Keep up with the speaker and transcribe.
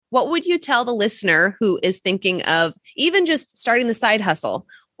what would you tell the listener who is thinking of even just starting the side hustle,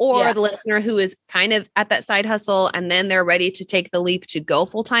 or the listener who is kind of at that side hustle and then they're ready to take the leap to go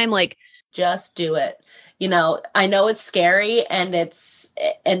full time? Like, just do it. You know, I know it's scary and it's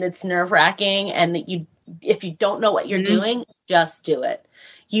nerve wracking. And if you don't know what you're doing, just do it.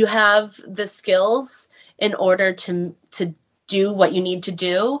 You have the skills in order to do what you need to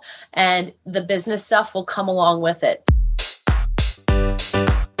do, and the business stuff will come along with it.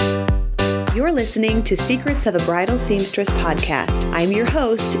 You're listening to Secrets of a Bridal Seamstress podcast. I'm your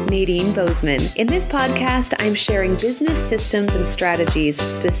host, Nadine Bozeman. In this podcast, I'm sharing business systems and strategies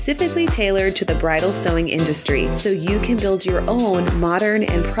specifically tailored to the bridal sewing industry so you can build your own modern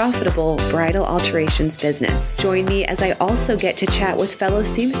and profitable bridal alterations business. Join me as I also get to chat with fellow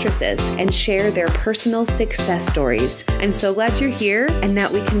seamstresses and share their personal success stories. I'm so glad you're here and that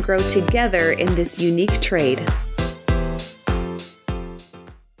we can grow together in this unique trade.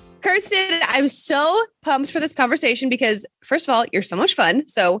 Kirstyn, I'm so pumped for this conversation because, first of all, you're so much fun.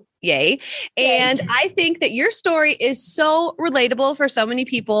 So yay. And I think that your story is so relatable for so many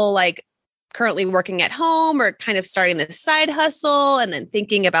people, like currently working at home or kind of starting this side hustle and then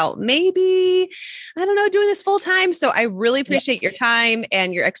thinking about maybe, I don't know, doing this full time. So I really appreciate your time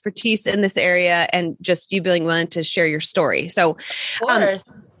and your expertise in this area and just you being willing to share your story. So how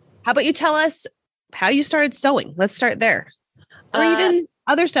about you tell us how you started sewing? Let's start there. Or even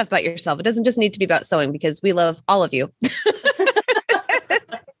other stuff about yourself. It doesn't just need to be about sewing because we love all of you.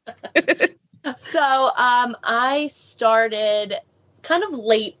 So I started kind of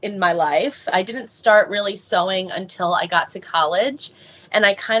late in my life. I didn't start really sewing until I got to college. And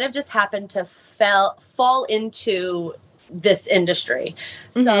I kind of just happened to fall into this industry.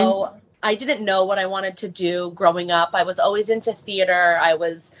 Mm-hmm. So I didn't know what I wanted to do growing up. I was always into theater. I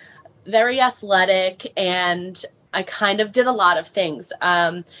was very athletic and I kind of did a lot of things.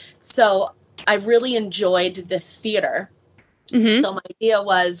 So I really enjoyed the theater. Mm-hmm. So my idea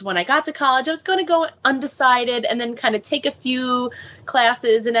was when I got to college, I was going to go undecided and then kind of take a few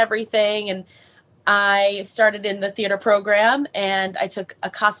classes and everything. And I started in the theater program and I took a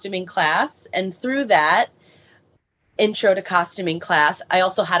costuming class. And through that intro to costuming class, I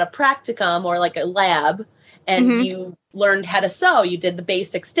also had a practicum or like a lab. And you learned how to sew. You did the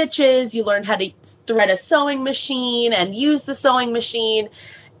basic stitches. You learned how to thread a sewing machine and use the sewing machine.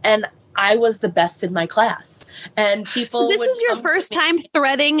 And I was the best in my class. And people. So this is your first time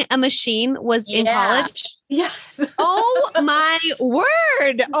threading a machine in college? Yes. Oh my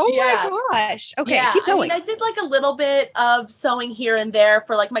word. Oh my gosh. Okay, keep going. I did like a little bit of sewing here and there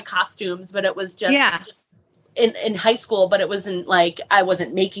for like my costumes, but it was just in high school, but it wasn't like I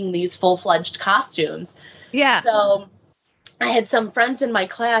wasn't making these full-fledged costumes. Yeah. So I had some friends in my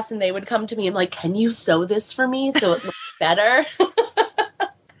class and they would come to me and like, can you sew this for me so it looks better?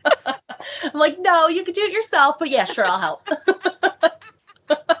 I'm like, no, you could do it yourself, but yeah, sure, I'll help.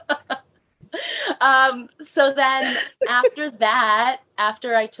 So then after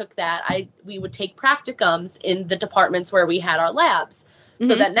I took that, we would take practicums in the departments where we had our labs.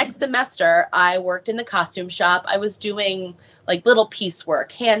 So that next semester I worked in the costume shop. I was doing like little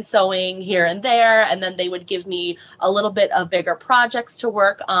piecework, hand sewing here and there. And then they would give me a little bit of bigger projects to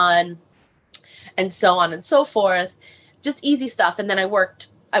work on and so on and so forth. Just easy stuff. And then I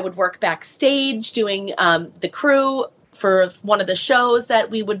would work backstage doing the crew for one of the shows that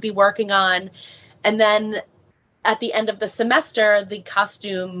we would be working on. And then at the end of the semester, the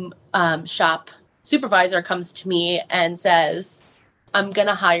costume shop supervisor comes to me and says, I'm going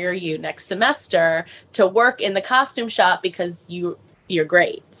to hire you next semester to work in the costume shop because you're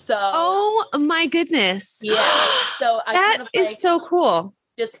great. So, oh my goodness. Yeah. So that is so cool.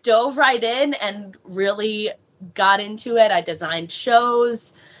 Just dove right in and really got into it. I designed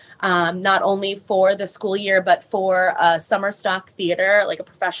shows, not only for the school year, but for a summer stock theater, like a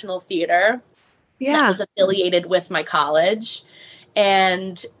professional theater that was affiliated with my college.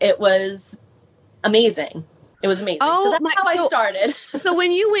 And it was amazing. It was amazing. Oh, so that's how I started. So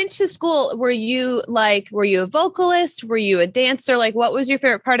when you went to school, were you a vocalist? Were you a dancer? Like, what was your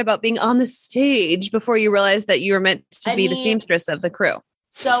favorite part about being on the stage before you realized that you were meant to be the seamstress of the crew?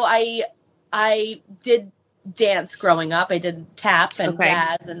 So I did dance growing up. I did tap and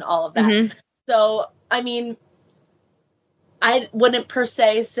jazz and all of that. Mm-hmm. So, I mean, I wouldn't per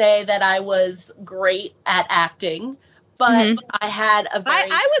se say that I was great at acting. But I had a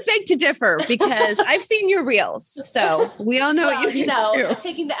very... I would beg to differ because I've seen your reels. So we all know what you do.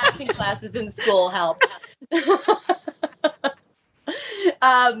 Taking the acting classes in school helped. But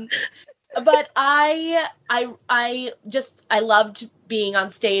I loved being on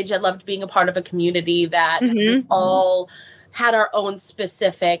stage. I loved being a part of a community that all had our own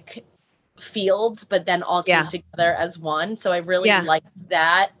specific fields, but then all came together as one. So I really liked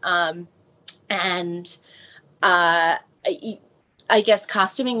that. And I guess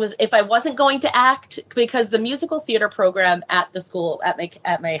costuming was, if I wasn't going to act, because the musical theater program at the school, at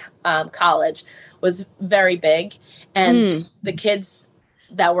my college was very big, and the kids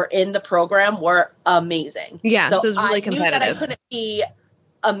that were in the program were amazing. Yeah. So it was really competitive. I knew that I couldn't be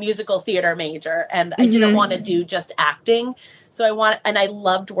a musical theater major, and I didn't want to do just acting. So I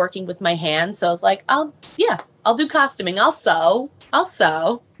loved working with my hands. So I was like, I'll do costuming. I'll sew.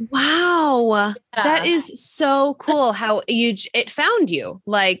 Wow. Yeah. That is so cool how it found you.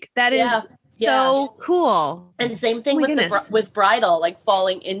 Like that is so cool. And same thing with bridal, like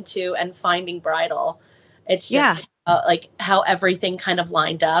falling into and finding bridal. It's just like how everything kind of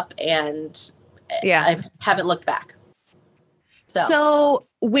lined up, and I haven't looked back. So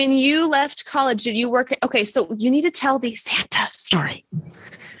when you left college, did you work? Okay. So you need to tell the Santa story.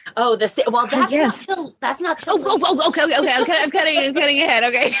 Oh, that's not till. Okay. I'm cutting ahead.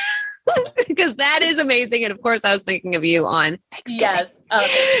 Okay. Because that is amazing. And of course I was thinking of you on Thanksgiving. Yes.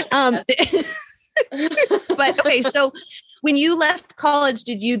 But okay. So when you left college,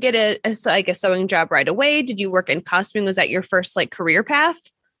 did you get a sewing job right away? Did you work in costuming? Was that your first like career path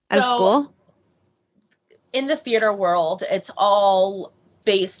out of school? In the theater world, it's all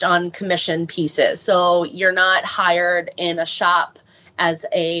based on commission pieces. So you're not hired in a shop as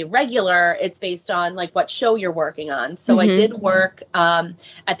a regular. It's based on like what show you're working on. So I did work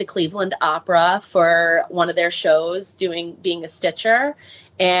at the Cleveland Opera for one of their shows being a stitcher.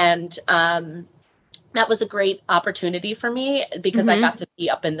 And that was a great opportunity for me because I got to be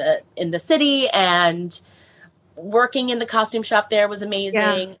up in the city, and working in the costume shop there was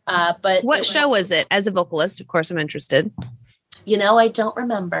amazing. But what show was it? As a vocalist, of course, I'm interested. I don't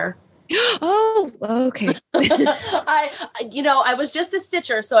remember. Oh, okay. I was just a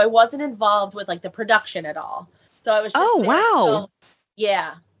stitcher, so I wasn't involved with like the production at all. So I was just wow.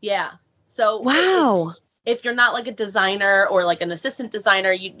 Yeah. So wow. If you're not like a designer or like an assistant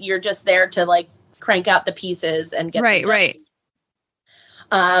designer, you're just there to like crank out the pieces and get right.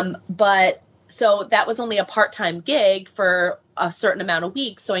 But so that was only a part-time gig for a certain amount of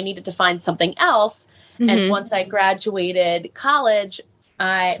weeks. So I needed to find something else. And once I graduated college,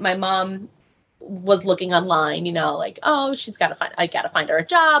 my mom was looking online, like, oh, I got to find her a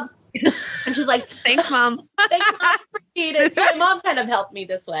job. And she's like, thanks, Mom. Thanks, Mom. Appreciate it. So my mom kind of helped me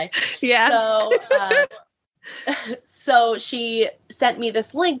this way. Yeah. So she sent me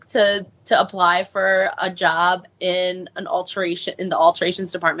this link to apply for a job in the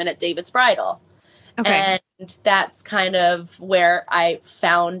alterations department at David's Bridal. Okay. And that's kind of where I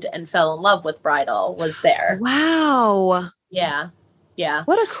found and fell in love with bridal, was there. Wow. Yeah.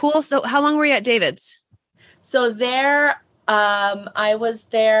 What a cool. So how long were you at David's? So there, I was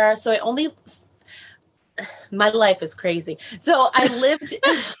there. So my life is crazy. So I lived,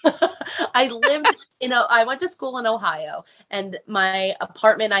 I went to school in Ohio, and my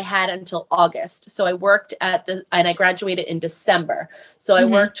apartment I had until August. So I worked and I graduated in December. So I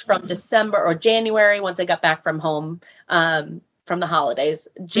worked from December or January, once I got back from home, from the holidays,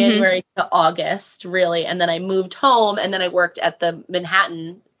 January to August, really. And then I moved home, and then I worked at the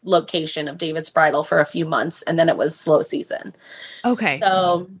Manhattan location of David's Bridal for a few months. And then it was slow season. Okay.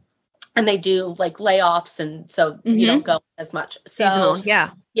 So, and they do like layoffs, and so you don't go as much. So seasonal,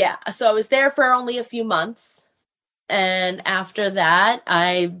 yeah. So I was there for only a few months. And after that,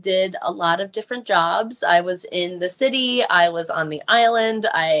 I did a lot of different jobs. I was in the city. I was on the island.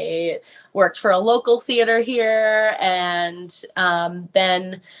 I worked for a local theater here. And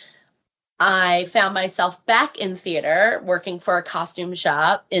then I found myself back in theater, working for a costume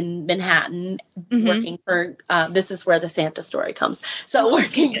shop in Manhattan, working for, this is where the Santa story comes. So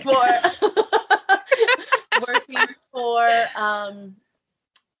working for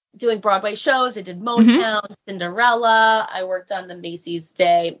doing Broadway shows. I did Motown, Cinderella. I worked on the Macy's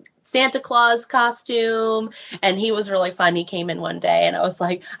Day Santa Claus costume, and he was really fun. He came in one day, and I was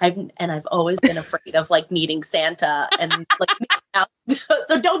like, I've always been afraid of like meeting Santa and like,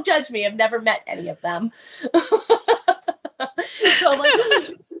 so don't judge me. I've never met any of them. So I'm like,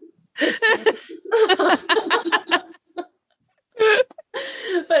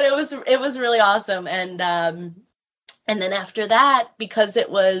 but it was really awesome. And then after that, because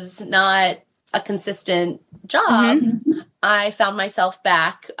it was not a consistent job, I found myself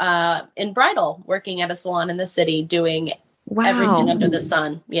back in bridal, working at a salon in the city, doing everything under the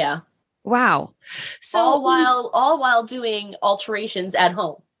sun. Yeah. Wow. So all while doing alterations at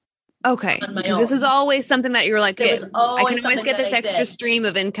home. Okay. Because this was always something that you were like, I can always get this extra stream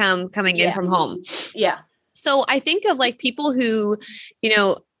of income coming in from home. Yeah. So I think of like people who,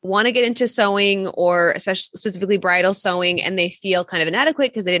 want to get into sewing or especially specifically bridal sewing, and they feel kind of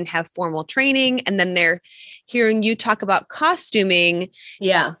inadequate because they didn't have formal training. And then they're hearing you talk about costuming.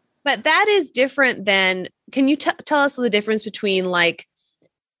 Yeah. But that is different than, can you tell us the difference between like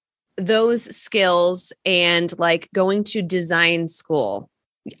those skills and like going to design school?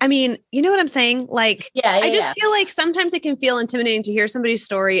 I mean, you know what I'm saying? Like, I just feel like sometimes it can feel intimidating to hear somebody's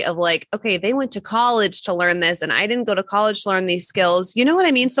story of like, okay, they went to college to learn this and I didn't go to college to learn these skills. You know what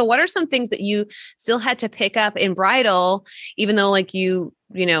I mean? So what are some things that you still had to pick up in bridal, even though like you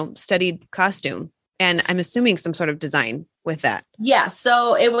studied costume, and I'm assuming some sort of design with that? Yeah.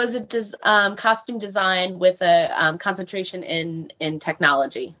 So it was a costume design with a concentration in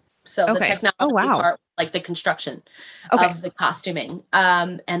technology. So the technology part, like the construction of the costuming,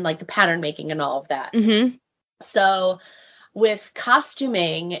 and like the pattern making and all of that. Mm-hmm. So with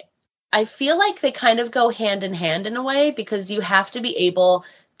costuming, I feel like they kind of go hand in hand in a way, because you have to be able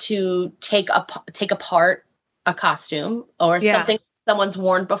to take apart a costume or something someone's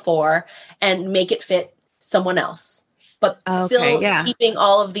worn before and make it fit someone else, but still keeping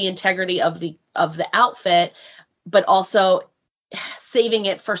all of the integrity of the outfit, but also saving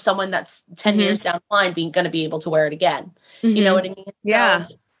it for someone that's 10 years down the line going to be able to wear it again. You know what I mean? Yeah.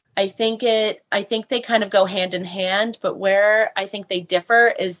 So I think they kind of go hand in hand, but where I think they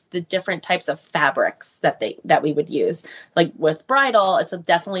differ is the different types of fabrics that we would use. Like with bridal, it's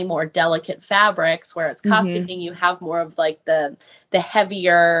definitely more delicate fabrics, whereas costuming, you have more of like the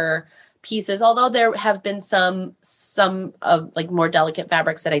heavier pieces, although there have been some of like more delicate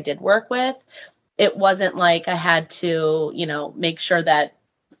fabrics that I did work with. It wasn't like I had to, make sure that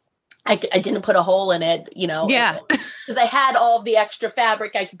I didn't put a hole in it, because I had all of the extra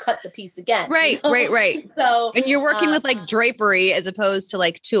fabric. I could cut the piece again. Right. So, and you're working with like drapery as opposed to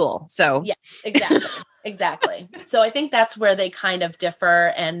like tulle. So yeah, exactly. So I think that's where they kind of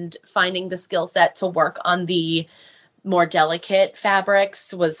differ, and finding the skill set to work on the more delicate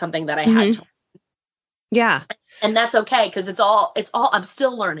fabrics was something that I had to. Yeah. And that's okay, because it's all I'm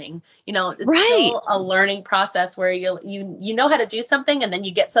still learning, it's still a learning process where you know how to do something, and then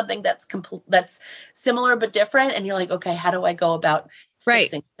you get something that's that's similar but different, and you're like, okay, how do I go about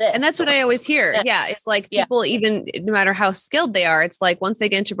fixing this? And that's what I always hear. Yeah. It's like people, even no matter how skilled they are, it's like once they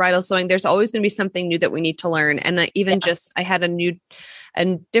get into bridal sewing, there's always going to be something new that we need to learn. And I had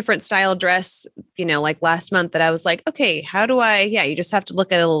a different style dress, like last month that I was like, okay, how do you just have to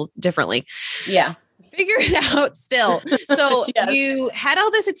look at it a little differently. Yeah. Figure it out still. So you had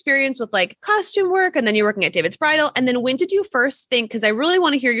all this experience with like costume work, and then you're working at David's Bridal. And then when did you first think, because I really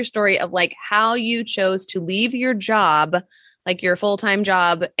want to hear your story of like how you chose to leave your job, like your full-time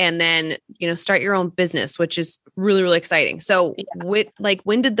job, and then, start your own business, which is really, really exciting. So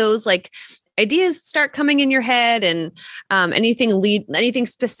when did those like ideas start coming in your head, and anything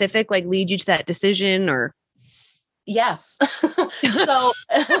specific like lead you to that decision? Or yes. So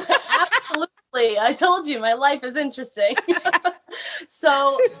absolutely. I told you my life is interesting.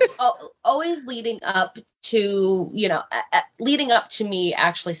 So always leading up to me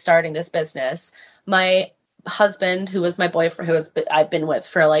actually starting this business, my husband, who was my boyfriend, I've been with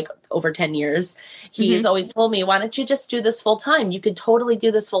for like over 10 years, he's always told me, why don't you just do this full time? You could totally do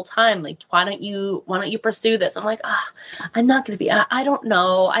this full time. Like, why don't you pursue this? I'm like, I'm not going to be, I don't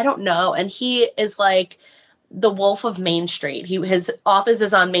know. And he is like the Wolf of Main Street. His office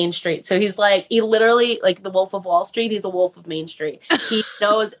is on Main Street. So he literally, like the Wolf of Wall Street, he's the Wolf of Main Street. He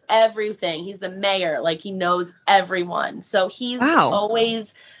knows everything. He's the mayor. Like, he knows everyone. So he's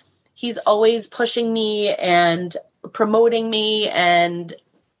always pushing me and promoting me, and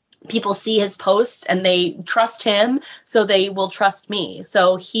people see his posts and they trust him, so they will trust me.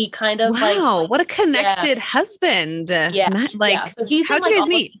 So he kind of what a connected husband. Yeah. So how'd you guys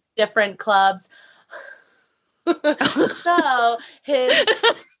meet? Different clubs. So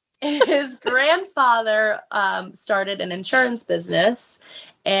his grandfather started an insurance business,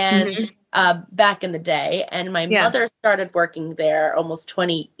 and back in the day, and my mother started working there almost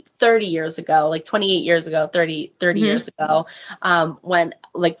 30 years ago, like 28 years ago, 30 years ago, when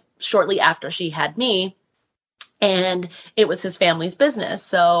like shortly after she had me, and it was his family's business.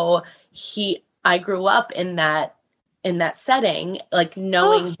 So I grew up in that setting, like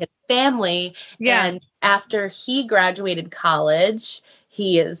knowing his family. And after he graduated college,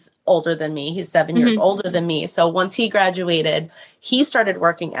 he is older than me. He's 7 years older than me. So once he graduated, he started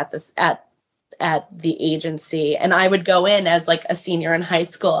working at the agency, and I would go in as like a senior in high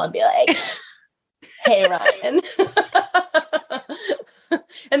school and be like, hey, Ryan.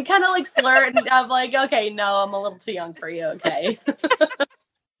 And kind of like flirt, and I'm like, okay, no, I'm a little too young for you. Okay.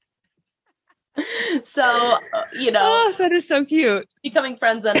 So, Oh, that is so cute. becoming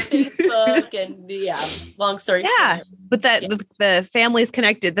friends on Facebook and long story short. But the family's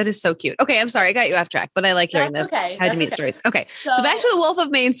connected. That is so cute. Okay. I'm sorry. I got you off track, but I like hearing That's the okay. how'd you meet stories. Okay. So back to the Wolf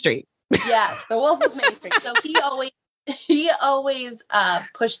of Main Street. Yes. The Wolf of Main Street. So he always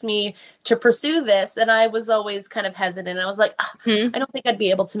pushed me to pursue this. And I was always kind of hesitant. I was like, I don't think I'd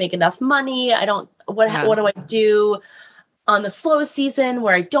be able to make enough money. What do I do on the slow season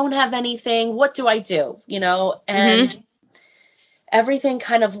where I don't have anything? What do I do? And everything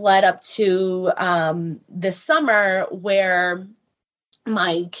kind of led up to this summer where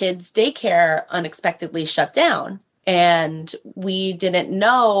my kids' daycare unexpectedly shut down. And we didn't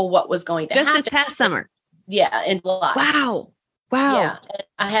know what was going to happen. Just this past summer. Yeah, in July. Wow. Yeah,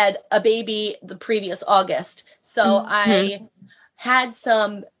 I had a baby the previous August. So I had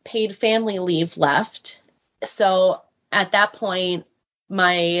some paid family leave left. So at that point,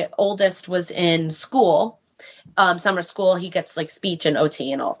 my oldest was in school, summer school. He gets like speech and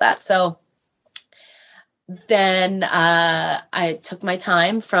OT and all that. So then I took my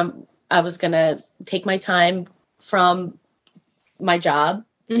time I was going to take my time from my job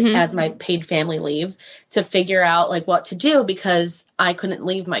as my paid family leave to figure out like what to do, because I couldn't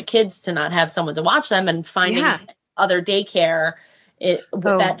leave my kids to not have someone to watch them, and finding other daycare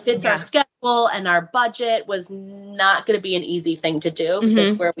that fits our schedule and our budget was not going to be an easy thing to do,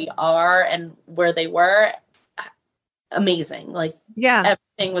 because where we are and where they were, amazing. Like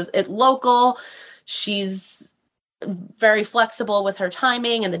everything was local. She's very flexible with her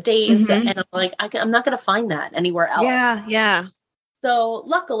timing and the days. And I'm like, I'm not going to find that anywhere else. Yeah. So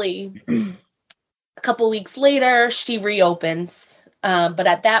luckily, a couple weeks later, she reopens. But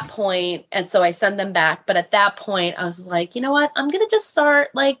at that point, and so I send them back. But at that point, I was like, you know what? I'm going to just start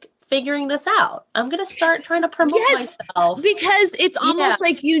like figuring this out. I'm going to start trying to promote myself. Because it's almost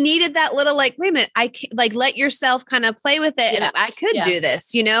like you needed that little, like, wait a minute, I can, like, let yourself kind of play with it. And I could do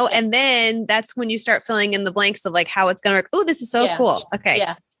this, and then that's when you start filling in the blanks of like how it's going to work. Oh, this is so cool. Okay.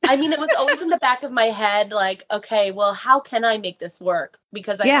 Yeah. I mean, it was always in the back of my head, like, okay, well, how can I make this work?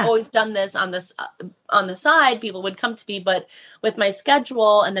 Because I've always done this on the side. People would come to me, but with my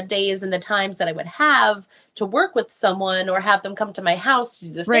schedule and the days and the times that I would have to work with someone or have them come to my house to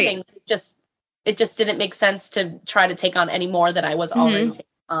do the thing, it just didn't make sense to try to take on any more than I was already taking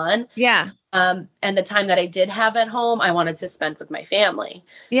on. Yeah. And the time that I did have at home, I wanted to spend with my family.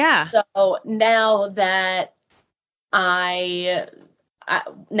 Yeah. So now that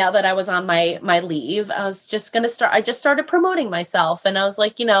now that I was on my leave, I was just going to start. I just started promoting myself, and I was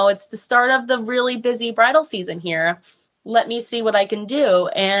like, it's the start of the really busy bridal season here. Let me see what I can do.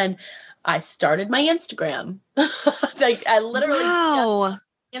 And I started my Instagram. Like I literally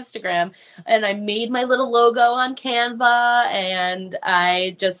Instagram, and I made my little logo on Canva, and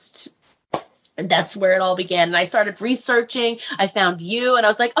that's where it all began. And I started researching. I found you, and I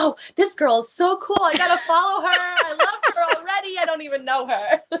was like, oh, this girl is so cool. I got to follow her. I love her already. I don't even know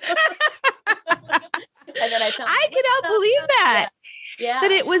her. And then I cannot believe that. Yeah.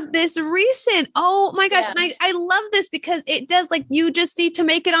 That it was this recent. Oh my gosh. And I love this because it does, like, you just need to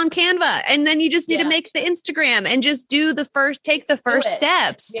make it on Canva, and then you just need to make the Instagram and just take the first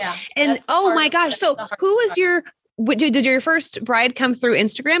steps. Yeah. And oh my gosh. So who was did your first bride come through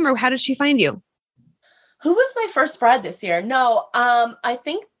Instagram, or how did she find you? Who was my first bride this year? No, I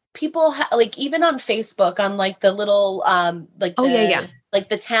think people like even on Facebook, on like the little like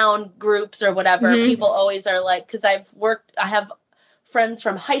the town groups or whatever. People always are like, because I have friends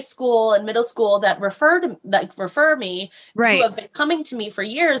from high school and middle school that refer me, who have been coming to me for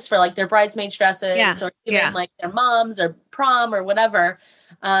years for like their bridesmaid dresses or even like their moms or prom or whatever.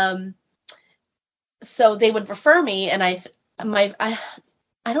 So they would refer me, and I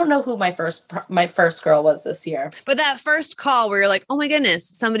don't know who my first girl was this year. But that first call where you're like, oh my goodness,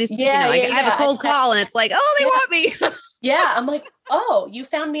 somebody's, I have a cold call, and it's like, oh, they want me. Yeah. I'm like, oh, you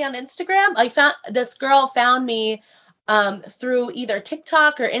found me on Instagram? This girl found me through either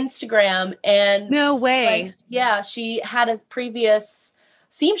TikTok or Instagram. And no way. Like, she had a previous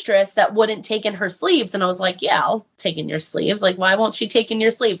seamstress that wouldn't take in her sleeves. And I was like, yeah, I'll take in your sleeves. Like, why won't she take in your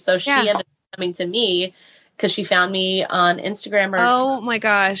sleeves? So she ended up coming to me because she found me on Instagram. Oh my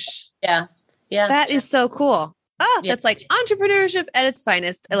gosh. Yeah. Yeah. That is so cool. Oh, that's like entrepreneurship at its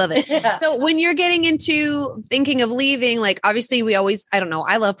finest. I love it. So when you're getting into thinking of leaving, like, obviously we always, I don't know,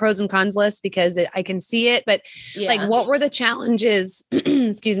 I love pros and cons lists because I can see it, but like, what were the challenges,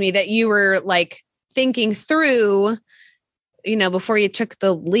 excuse me, that you were like thinking through, before you took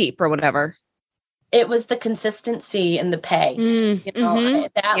the leap or whatever? It was the consistency and the pay.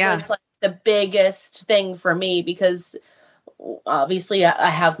 That was like the biggest thing for me, because obviously I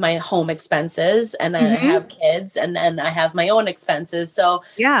have my home expenses, and then I have kids, and then I have my own expenses. So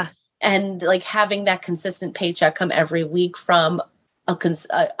yeah. And like having that consistent paycheck come every week from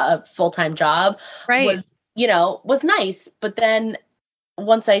a full-time job Right. was nice. But then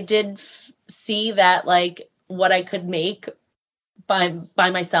once I did see that, like, what I could make by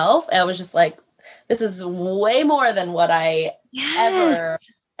myself, I was just like, this is way more than what I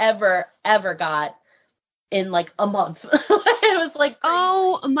ever got in like a month. It was like crazy.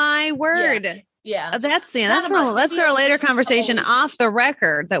 Oh my word. Yeah. That's for a later conversation off the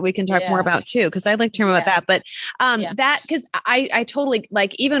record that we can talk more about too. Cause I'd like to hear about that. But that, cause I totally,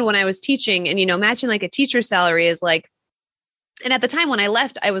 like, even when I was teaching and, matching like a teacher's salary is like, and at the time when I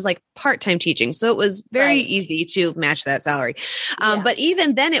left, I was like part-time teaching. So it was very easy to match that salary. But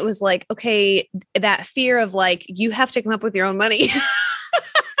even then it was like, okay, that fear of like, you have to come up with your own money.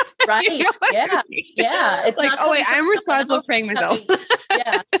 Right. Yeah. Yeah. It's like, oh wait, I'm responsible for paying myself.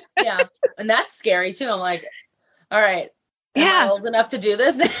 Yeah. And that's scary too. I'm like, all right. Am I old enough to do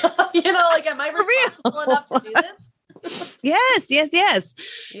this now? Like, am I responsible enough to do this? Yes. Yeah.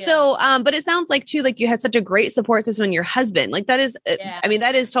 So, but it sounds like too, like you had such a great support system in your husband. Like that is, I mean,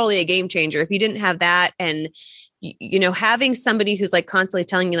 that is totally a game changer. If you didn't have that and, having somebody who's like constantly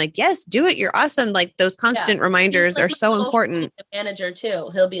telling you like, yes, do it. You're awesome. Like those constant reminders are so important. Manager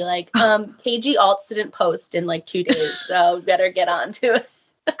too. He'll be like, KG Alts didn't post in like 2 days. So we better get on to it.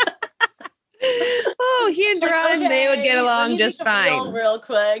 Oh, he and Duran, they would get along just fine. Real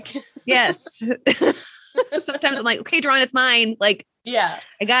quick. Yes. Sometimes I'm like, okay, Duran, it's mine. Like,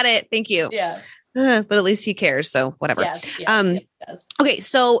 I got it. Thank you. Yeah. But at least he cares. So whatever. Yes, okay.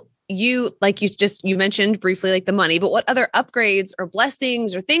 So you mentioned briefly like the money, but what other upgrades or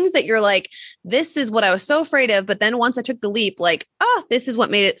blessings or things that you're like, this is what I was so afraid of. But then once I took the leap, like, oh, this is what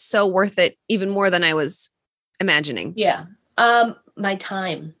made it so worth it even more than I was imagining. Yeah. My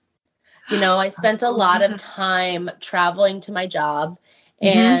time, I spent a lot of time traveling to my job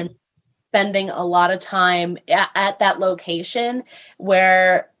and spending a lot of time at that location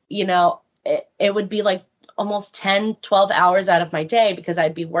where, it would be like almost 10, 12 hours out of my day because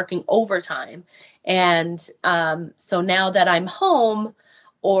I'd be working overtime. And so now that I'm home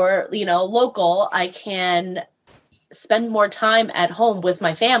or, local, I can spend more time at home with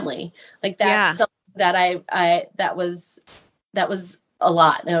my family. Like that's something that that was a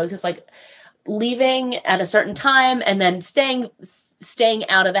lot, because like leaving at a certain time and then staying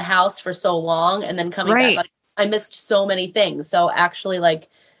out of the house for so long and then coming back, like, I missed so many things. So actually like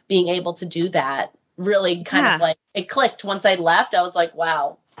being able to do that really kind of like it clicked once I left. I was like,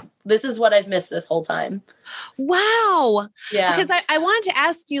 wow, this is what I've missed this whole time. Wow. Yeah. Because I wanted to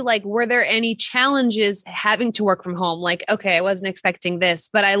ask you, like, were there any challenges having to work from home? Like, okay, I wasn't expecting this,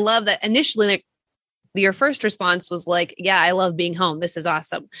 but I love that initially, like, your first response was like, yeah, I love being home. This is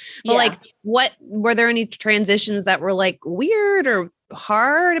awesome. But like, what were there any transitions that were like weird or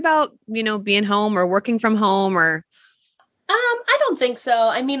hard about, being home or working from home or? I don't think so.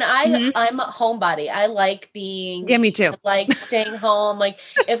 I mean, I'm a homebody. I like being, me too. I like staying home. Like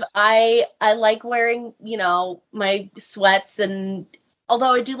if I like wearing, my sweats, and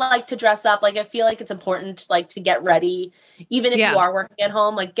although I do like to dress up, like I feel like it's important like to get ready, even if you are working at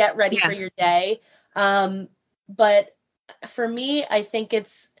home, like get ready for your day. But for me, I think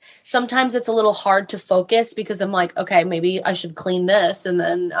sometimes it's a little hard to focus because I'm like, okay, maybe I should clean this and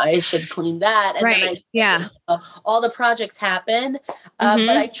then I should clean that. And then all the projects happen. But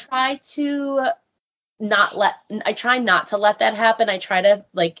I try not to let that happen. I try to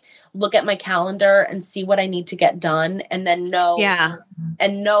like look at my calendar and see what I need to get done and then know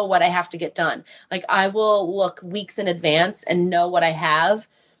what I have to get done. Like I will look weeks in advance and know what I have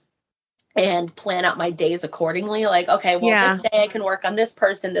and plan out my days accordingly. Like, okay, well, this day I can work on this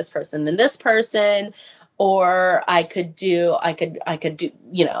person, and this person, or I could do,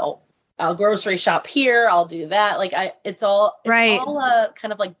 I'll grocery shop here. I'll do that. Like it's all a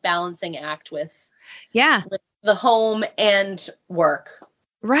kind of like balancing act with the home and work.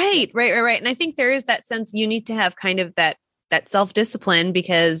 Right. And I think there is that sense you need to have kind of that self-discipline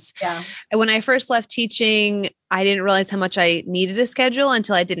because when I first left teaching, I didn't realize how much I needed a schedule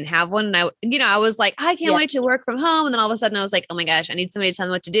until I didn't have one. And I was like, I can't wait to work from home. And then all of a sudden I was like, oh my gosh, I need somebody to tell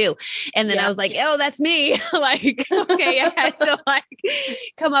me what to do. And then I was like, oh, that's me. Like, okay, I had to like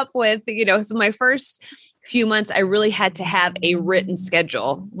come up with, so my first few months, I really had to have a written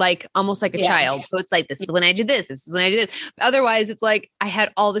schedule, like almost like a child. So it's like, this is when I do this. This is when I do this. Otherwise, it's like I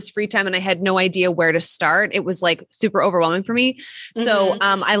had all this free time and I had no idea where to start. It was like super overwhelming for me. So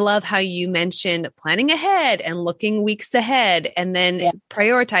I love how you mentioned planning ahead and looking weeks ahead and then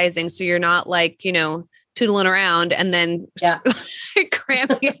prioritizing. So you're not like, tootling around and then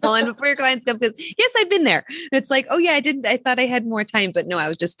cramming it all in before your clients come. Because yes, I've been there. It's like, oh yeah, I thought I had more time, but no, I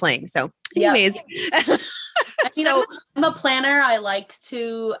was just playing. So anyways, I mean, so I'm a planner. I like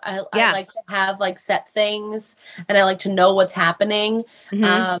to, I like to have like set things, and I like to know what's happening.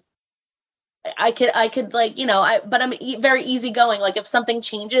 I could like, but I'm very easygoing. Like if something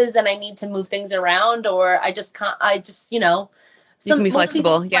changes and I need to move things around, or I just can't, you can be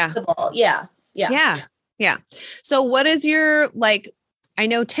flexible. Yeah. So what is your, like, I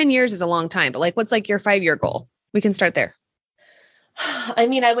know 10 years is a long time, but like, what's like your 5-year goal? We can start there. I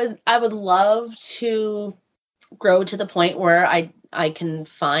mean, I would love to grow to the point where I can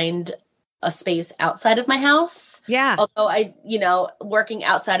find a space outside of my house. Yeah. Although working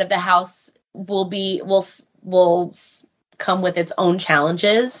outside of the house will come with its own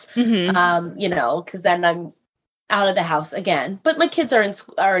challenges. Cause then I'm out of the house again, but my kids are in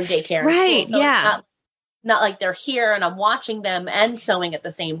daycare. Right. School, so it's not like they're here and I'm watching them and sewing at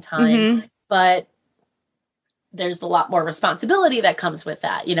the same time, but there's a lot more responsibility that comes with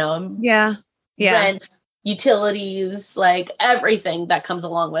that, rent, utilities, like everything that comes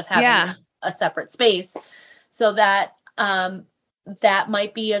along with having a separate space. So that, that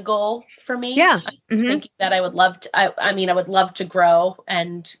might be a goal for me. Yeah. I'm thinking that I would love to, I would love to grow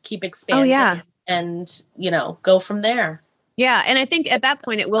and keep expanding and, go from there. Yeah. And I think at that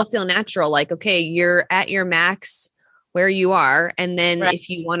point it will feel natural. Like, okay, you're at your max where you are. And then if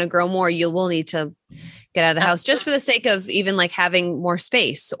you want to grow more, you will need to get out of the house just for the sake of even like having more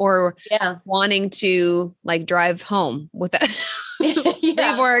space or wanting to like drive home with that,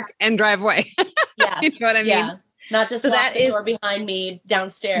 leave work and drive away. You know what I mean? Yeah. Not just lock the door behind me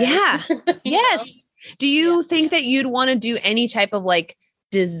downstairs. Yeah. Yes. Do you think that you'd want to do any type of like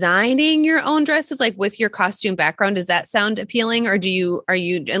designing your own dresses, like with your costume background? Does that sound appealing, or are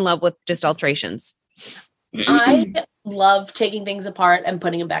you in love with just alterations? I love taking things apart and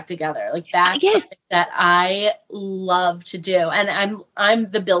putting them back together. Like that's something that I love to do. And I'm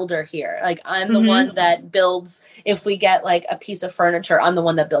the builder here. Like I'm the one that builds. If we get like a piece of furniture, I'm the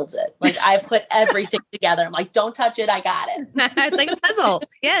one that builds it. Like I put everything together. I'm like, don't touch it. I got it. It's like a puzzle.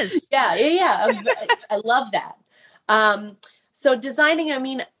 Yes. Yeah. I love that. So designing, I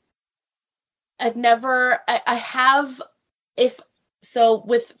mean, for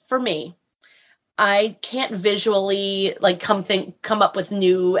me, I can't visually like come up with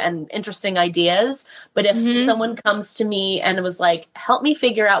new and interesting ideas. But if someone comes to me and was like, help me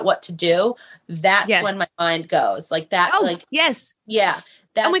figure out what to do, that's when my mind goes like that. That's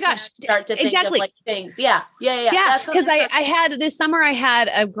oh my gosh. Start to think of like things. Yeah. Because I had this summer, I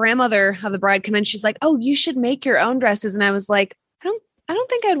had a grandmother of the bride come in. She's like, oh, you should make your own dresses. And I was like, I don't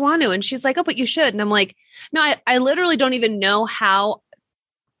think I'd want to. And she's like, oh, but you should. And I'm like, no, I literally don't even know how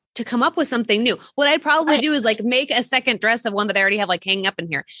to come up with something new. What I'd probably do is like make a second dress of one that I already have like hanging up in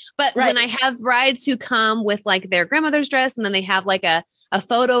here. But when I have brides who come with like their grandmother's dress and then they have like a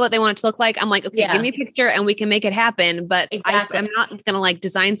photo of what they want it to look like, I'm like, okay, give me a picture and we can make it happen. But I'm not going to like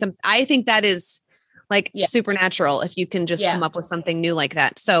design some. I think that is like supernatural if you can just come up with something new like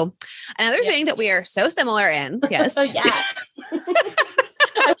that. So another thing that we are so similar in. Yes.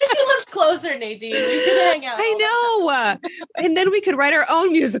 I wish you lived closer, Nadine. We could hang out. I know. And then we could write our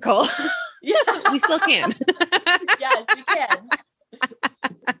own musical. We still can. Yes, we can.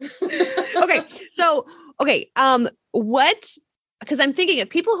 Because I'm thinking of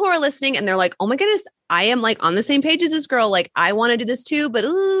people who are listening and they're like, oh my goodness, I am like on the same page as this girl. Like I want to do this too, but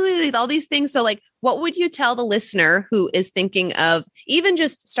all these things. So like, what would you tell the listener who is thinking of even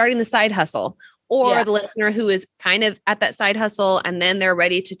just starting the side hustle, or the listener who is kind of at that side hustle and then they're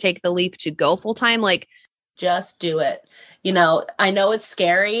ready to take the leap to go full time? Like, just do it. I know it's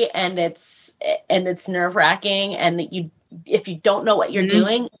scary and it's nerve wracking. And if you don't know what you're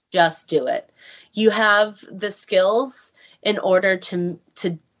doing, just do it. You have the skills in order to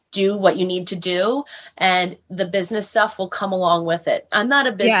do what you need to do, and the business stuff will come along with it. I'm not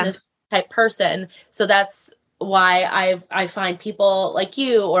a business type person, so that's why I find people like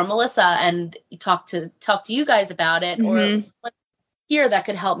you or Melissa and talk to you guys about it, or here that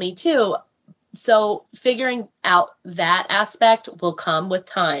could help me too. So figuring out that aspect will come with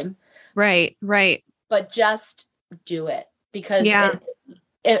time. Right. But just do it, because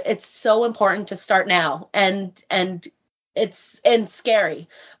it's so important to start now, and it's scary,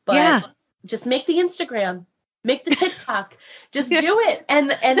 but just make the Instagram, make the TikTok, just do it.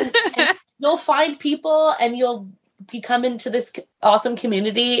 And you'll find people and you'll come into this awesome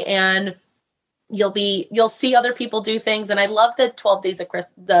community, and you'll see other people do things. And I love the 12 days of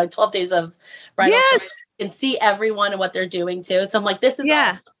bridal. Yes. You can see everyone and what they're doing too. So I'm like, this is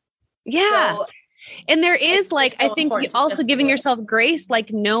awesome. Yeah. So And there is like, so I think important to also just giving do it. yourself grace,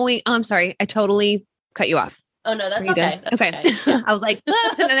 like knowing, oh, I'm sorry, I totally cut you off. Oh no, that's Are you okay. done? That's Okay. I was like,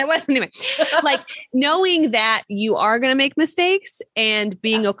 and then I went anyway, like knowing that you are going to make mistakes and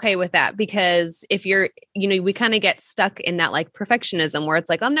being okay with that. Because if you're, we kind of get stuck in that like perfectionism where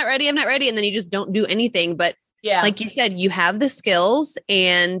it's like, I'm not ready. And then you just don't do anything. But like you said, you have the skills,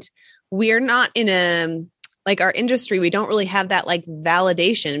 and we're not in like our industry, we don't really have that like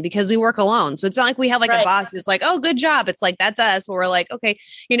validation because we work alone. So it's not like we have like a boss who's like, oh, good job. It's like, that's us. Where we're like, okay,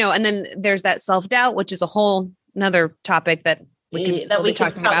 and then there's that self-doubt, which is a whole another topic that we can still be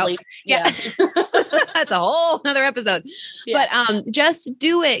talking about. Yeah. That's a whole another episode, but just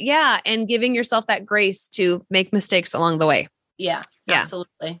do it. Yeah. And giving yourself that grace to make mistakes along the way. Yeah,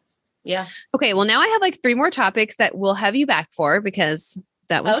 absolutely. Yeah. Okay. Well, now I have like 3 more topics that we'll have you back for, because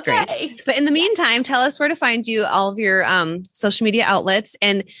that was great. But in the meantime, tell us where to find you, all of your social media outlets.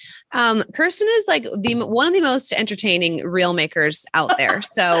 And Kirstyn is like one of the most entertaining reel makers out there.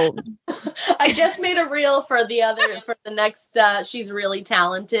 So I just made a reel for the next She's Really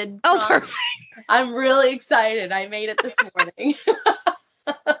Talented. Oh, perfect. I'm really excited. I made it this morning.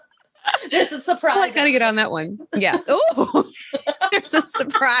 There's a surprise. I got to get on that one. Yeah. Oh, there's a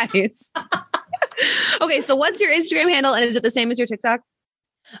surprise. Okay. So what's your Instagram handle? And is it the same as your TikTok?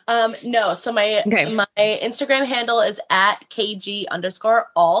 No. So my Instagram handle is at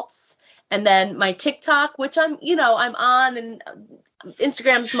 @kg_alts. And then my TikTok, which I'm on, and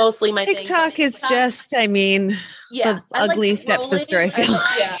Instagram's mostly my TikTok thing. Is just, the ugly like stepsister, I feel.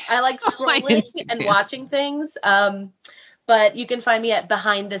 I like scrolling and watching things. But you can find me at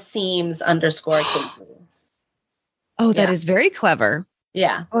 @behindtheseams_KG. Oh, that is very clever.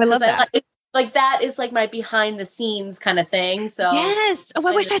 Yeah. Oh, I love that. Like that is like my behind the scenes kind of thing. So yes. Oh,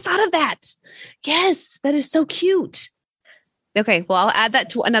 I wish I thought of that. Yes. That is so cute. Okay. Well, I'll add that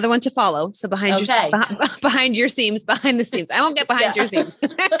to another one to follow. So behind your seams, behind the seams. I won't get behind your seams.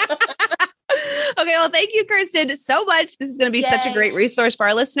 Okay. Well, thank you, Kirstyn, so much. This is going to be such a great resource for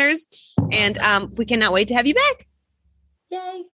our listeners. And we cannot wait to have you back. Yay.